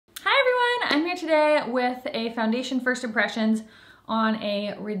I'm here today with a foundation first impressions on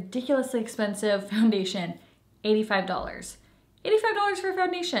a ridiculously expensive foundation, $85. $85 for a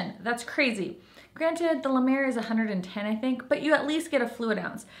foundation, that's crazy. Granted, the La Mer is 110, I think, but you at least get a fluid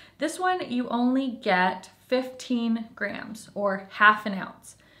ounce. This one, you only get 15 grams or half an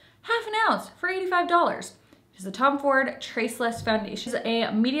ounce. Half an ounce for $85. It's a Tom Ford Traceless foundation. It's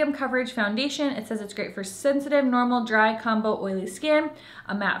a medium coverage foundation. It says it's great for sensitive, normal, dry, combo, oily skin,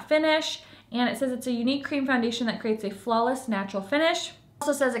 a matte finish, and it says it's a unique cream foundation that creates a flawless natural finish. It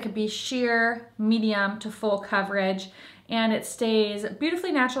also says it could be sheer, medium to full coverage, and it stays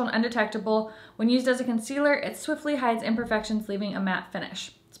beautifully natural and undetectable. When used as a concealer, it swiftly hides imperfections, leaving a matte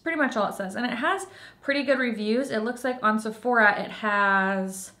finish. It's pretty much all it says, and it has pretty good reviews. It looks like on Sephora it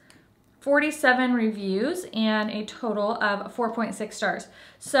has 47 reviews and a total of 4.6 stars.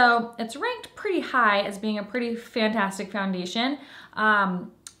 So it's ranked pretty high as being a pretty fantastic foundation,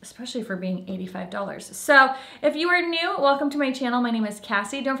 especially for being $85. So if you are new, welcome to my channel. My name is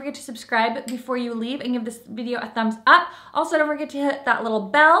Cassie. Don't forget to subscribe before you leave and give this video a thumbs up. Also, don't forget to hit that little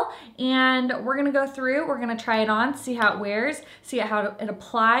bell, and we're gonna go through, we're gonna try it on, see how it wears, see how it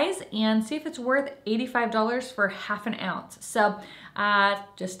applies, and see if it's worth $85 for half an ounce. So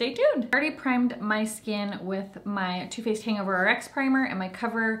just stay tuned. I already primed my skin with my Too Faced Hangover RX primer and my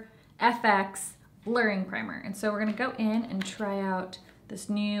Cover FX blurring primer. And so we're gonna go in and try out this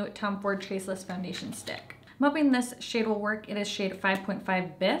new Tom Ford Traceless foundation stick. I'm hoping this shade will work. It is shade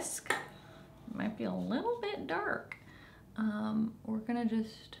 5.5 Bisque. It might be a little bit dark. We're gonna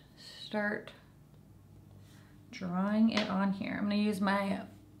just start drawing it on here. I'm gonna use my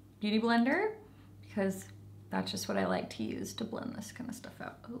Beauty Blender because that's just what I like to use to blend this kind of stuff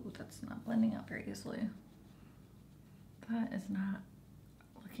out. Oh, that's not blending out very easily. That is not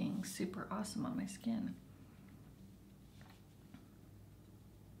looking super awesome on my skin.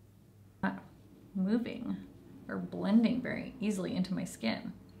 Not moving or blending very easily into my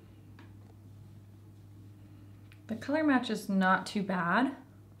skin. The color match is not too bad,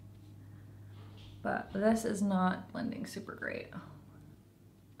 but this is not blending super great.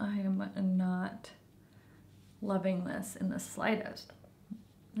 I am not loving this in the slightest.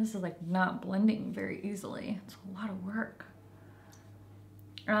 This is like not blending very easily. It's a lot of work.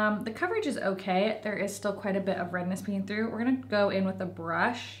 The coverage is okay. There is still quite a bit of redness peeking through. We're gonna go in with a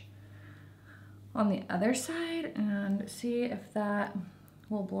brush on the other side and see if that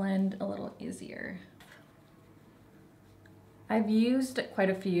will blend a little easier. I've used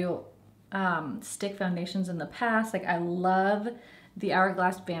quite a few stick foundations in the past. Like I love the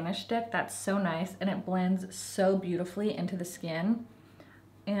Hourglass Vanish stick. That's so nice, and it blends so beautifully into the skin.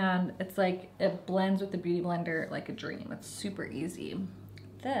 And it's like, it blends with the Beauty Blender like a dream. It's super easy.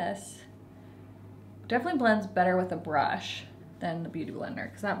 This definitely blends better with a brush than the Beauty Blender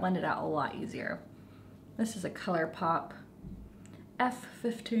because that blended out a lot easier. This is a ColourPop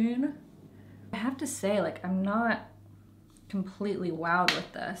F15. I have to say, like, I'm not completely wowed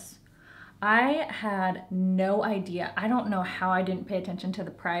with this. I had no idea. I don't know how I didn't pay attention to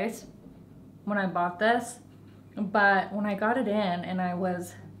the price when I bought this, but when I got it in and I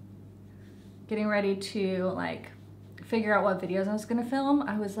was getting ready to like figure out what videos I was gonna film,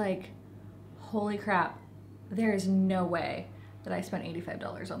 I was like, holy crap, there is no way that I spent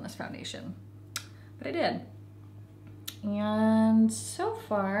 $85 on this foundation. But I did. And so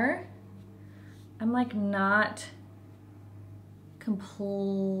far, I'm like not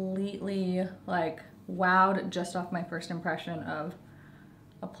completely like wowed just off my first impression of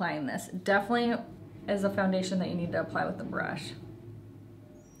applying this. Definitely is a foundation that you need to apply with the brush.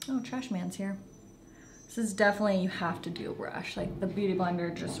 Oh, Trash Man's here. This is definitely, you have to do a brush. Like the Beauty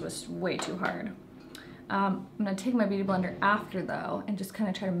Blender just was way too hard. I'm gonna take my Beauty Blender after though and just kind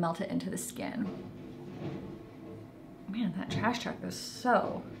of try to melt it into the skin. Man, that trash truck is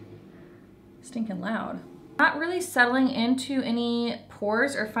so stinking loud. Not really settling into any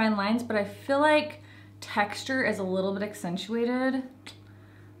pores or fine lines, but I feel like texture is a little bit accentuated.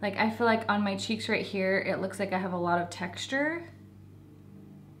 Like I feel like on my cheeks right here, it looks like I have a lot of texture.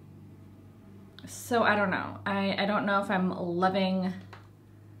 So I don't know. I don't know if I'm loving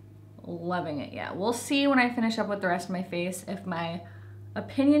it yet. We'll see when I finish up with the rest of my face if my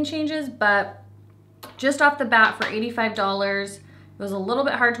opinion changes, but just off the bat for $85, it was a little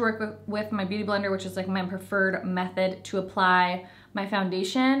bit hard to work with my Beauty Blender, which is like my preferred method to apply my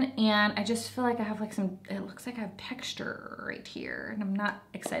foundation. And I just feel like I have like it looks like I have texture right here and I'm not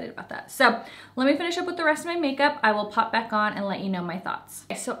excited about that. So let me finish up with the rest of my makeup. I will pop back on and let you know my thoughts.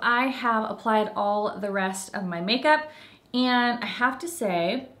 Okay, so I have applied all the rest of my makeup, and I have to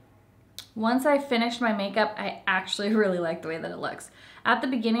say, once I finished my makeup, I actually really like the way that it looks. At the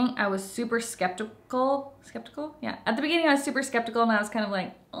beginning, I was super skeptical. Yeah. At the beginning, I was super skeptical and I was kind of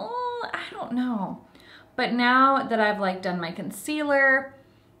like, oh, I don't know. But now that I've like done my concealer,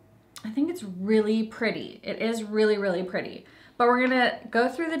 I think it's really pretty. It is really, really pretty. But we're gonna go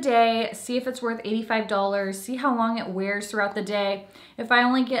through the day, see if it's worth $85, see how long it wears throughout the day. If I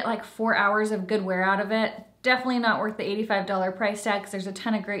only get like 4 hours of good wear out of it, definitely not worth the $85 price tag, because there's a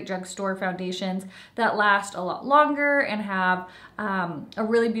ton of great drugstore foundations that last a lot longer and have a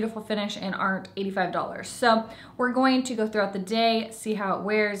really beautiful finish and aren't $85. So we're going to go throughout the day, see how it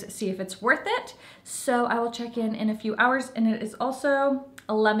wears, see if it's worth it. So I will check in a few hours, and it is also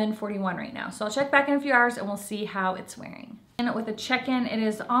 11:41 right now. So I'll check back in a few hours and we'll see how it's wearing. And with a check-in, it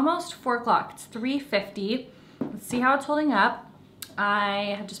is almost 4 o'clock. It's 3:50. Let's see how it's holding up.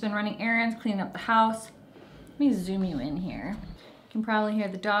 I have just been running errands, cleaning up the house. Let me zoom you in here. You can probably hear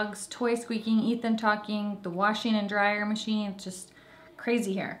the dog's toy squeaking, Ethan talking, the washing and dryer machine. It's just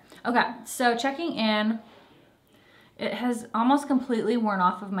crazy here. Okay, so checking in. It has almost completely worn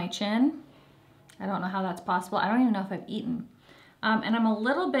off of my chin. I don't know how that's possible. I don't even know if I've eaten. And I'm a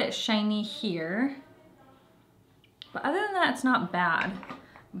little bit shiny here. But other than that, it's not bad.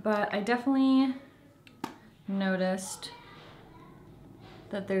 But I definitely noticed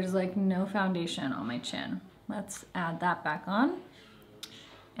that there's like no foundation on my chin. Let's add that back on.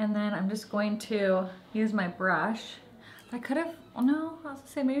 And then I'm just going to use my brush. I could have, oh no, I was gonna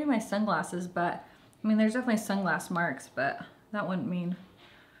say maybe my sunglasses, but I mean, there's definitely sunglass marks, but that wouldn't mean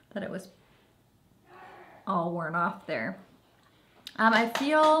that it was all worn off there. I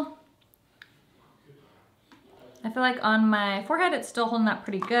feel like on my forehead, it's still holding up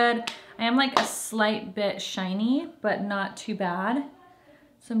pretty good. I am like a slight bit shiny, but not too bad.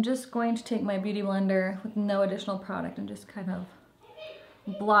 So I'm just going to take my Beauty Blender with no additional product and just kind of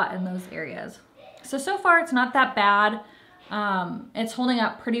blot in those areas. So far it's not that bad. It's holding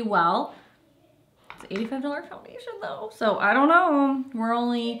up pretty well. It's $85 foundation though, so I don't know. We're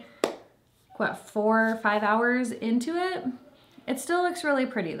only, what, 4 or 5 hours into it? It still looks really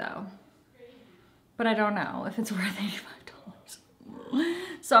pretty though. But I don't know if it's worth $85.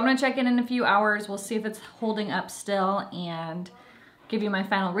 So I'm gonna check in a few hours. We'll see if it's holding up still and give you my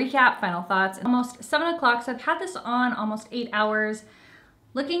final recap, final thoughts. Almost 7 o'clock, so I've had this on almost 8 hours.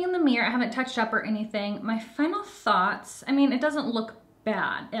 Looking in the mirror, I haven't touched up or anything. My final thoughts, I mean, it doesn't look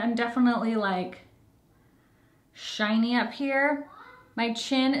bad. I'm definitely like shiny up here. My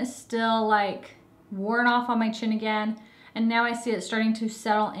chin is still like worn off on my chin again. And now I see it starting to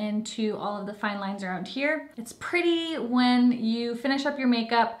settle into all of the fine lines around here. It's pretty when you finish up your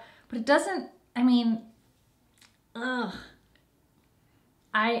makeup, but it doesn't, I mean, ugh.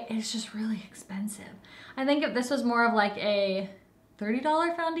 It's just really expensive. I think if this was more of like a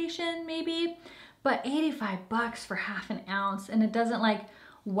 $30 foundation maybe, but 85 bucks for half an ounce, and it doesn't like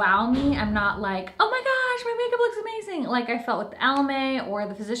wow me. I'm not like, oh my gosh, my makeup looks amazing, like I felt with the Almay or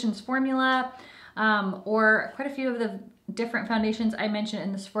the Physicians Formula, or quite a few of the different foundations I mentioned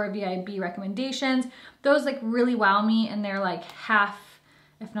in the Sephora VIB recommendations. Those like really wow me, and they're like half,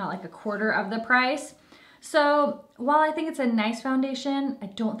 if not like a quarter of the price. So while I think it's a nice foundation, I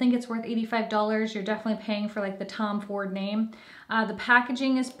don't think it's worth $85. You're definitely paying for like the Tom Ford name. The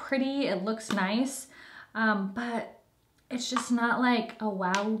packaging is pretty, it looks nice, but it's just not like a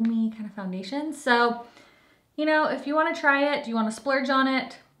wow me kind of foundation. So, you know, if you want to try it, you want to splurge on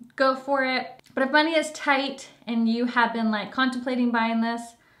it, go for it. But if money is tight and you have been like contemplating buying this,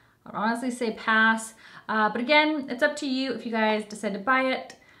 I'd honestly say pass. But again, it's up to you if you guys decide to buy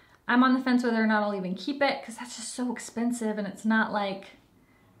it. I'm on the fence whether or not I'll even keep it, because that's just so expensive and it's not like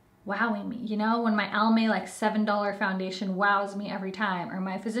wowing me, you know? When my Almay like $7 foundation wows me every time, or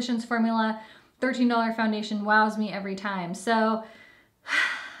my Physicians Formula $13 foundation wows me every time. So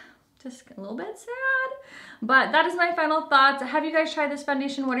just a little bit sad. But that is my final thoughts. Have you guys tried this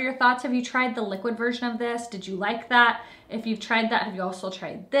foundation? What are your thoughts? Have you tried the liquid version of this? Did you like that? If you've tried that, have you also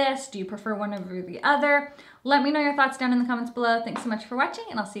tried this? Do you prefer one over the other? Let me know your thoughts down in the comments below. Thanks so much for watching,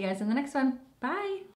 and I'll see you guys in the next one. Bye.